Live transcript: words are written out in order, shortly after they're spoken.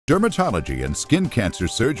Dermatology and Skin Cancer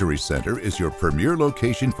Surgery Center is your premier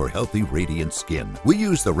location for healthy, radiant skin. We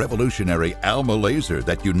use the revolutionary Alma laser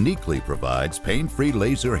that uniquely provides pain-free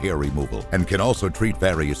laser hair removal and can also treat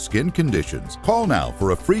various skin conditions. Call now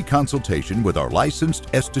for a free consultation with our licensed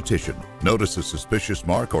esthetician. Notice a suspicious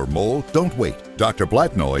mark or mole? Don't wait. Dr.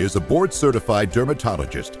 Blatnoy is a board-certified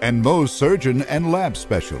dermatologist and Mohs surgeon and lab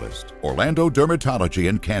specialist. Orlando Dermatology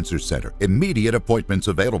and Cancer Center. Immediate appointments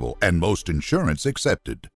available and most insurance accepted.